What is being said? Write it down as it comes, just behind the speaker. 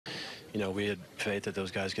we had faith that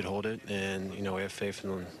those guys could hold it, and we have faith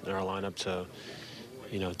in our lineup to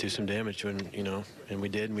do some damage when, and we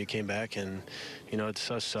did, and we came back, and, it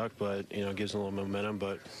does suck, but, it gives them a little momentum,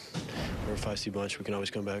 but we're a feisty bunch. We can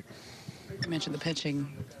always come back. You mentioned the pitching.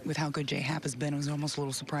 With how good Jay Happ has been, it was almost a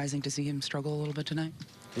little surprising to see him struggle a little bit tonight.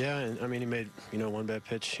 Yeah, and I mean, he made, one bad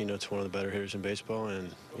pitch. It's one of the better hitters in baseball,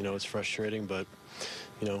 and, it's frustrating, but,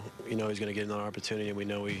 he's going to get another opportunity, and we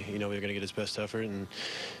know we're going to get his best effort, and,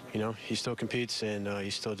 he still competes, and he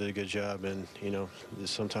still did a good job, and,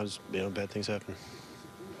 sometimes, bad things happen.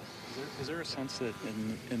 Is there a sense that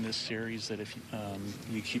in this series that if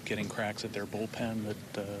you keep getting cracks at their bullpen,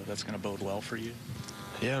 that's going to bode well for you?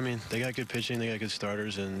 Yeah, I mean, they got good pitching, they got good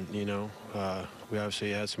starters, and, we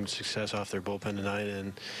obviously had some success off their bullpen tonight,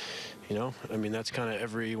 and, I mean, that's kind of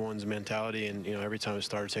everyone's mentality, and, every time a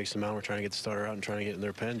starter takes them out, we're trying to get the starter out and trying to get in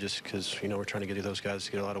their pen just because, we're trying to get those guys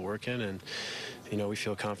to get a lot of work in, and, we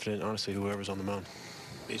feel confident, honestly, whoever's on the mound.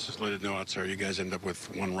 Bases loaded, no outs, you guys end up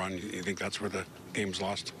with one run. You think that's where the game's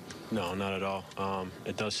lost? No, not at all.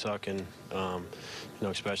 It does suck, and,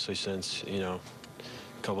 especially since, a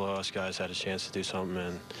couple of us guys had a chance to do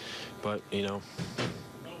something, but, we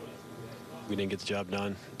didn't get the job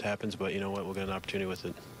done. It happens, but you know what? We'll get an opportunity with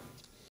it.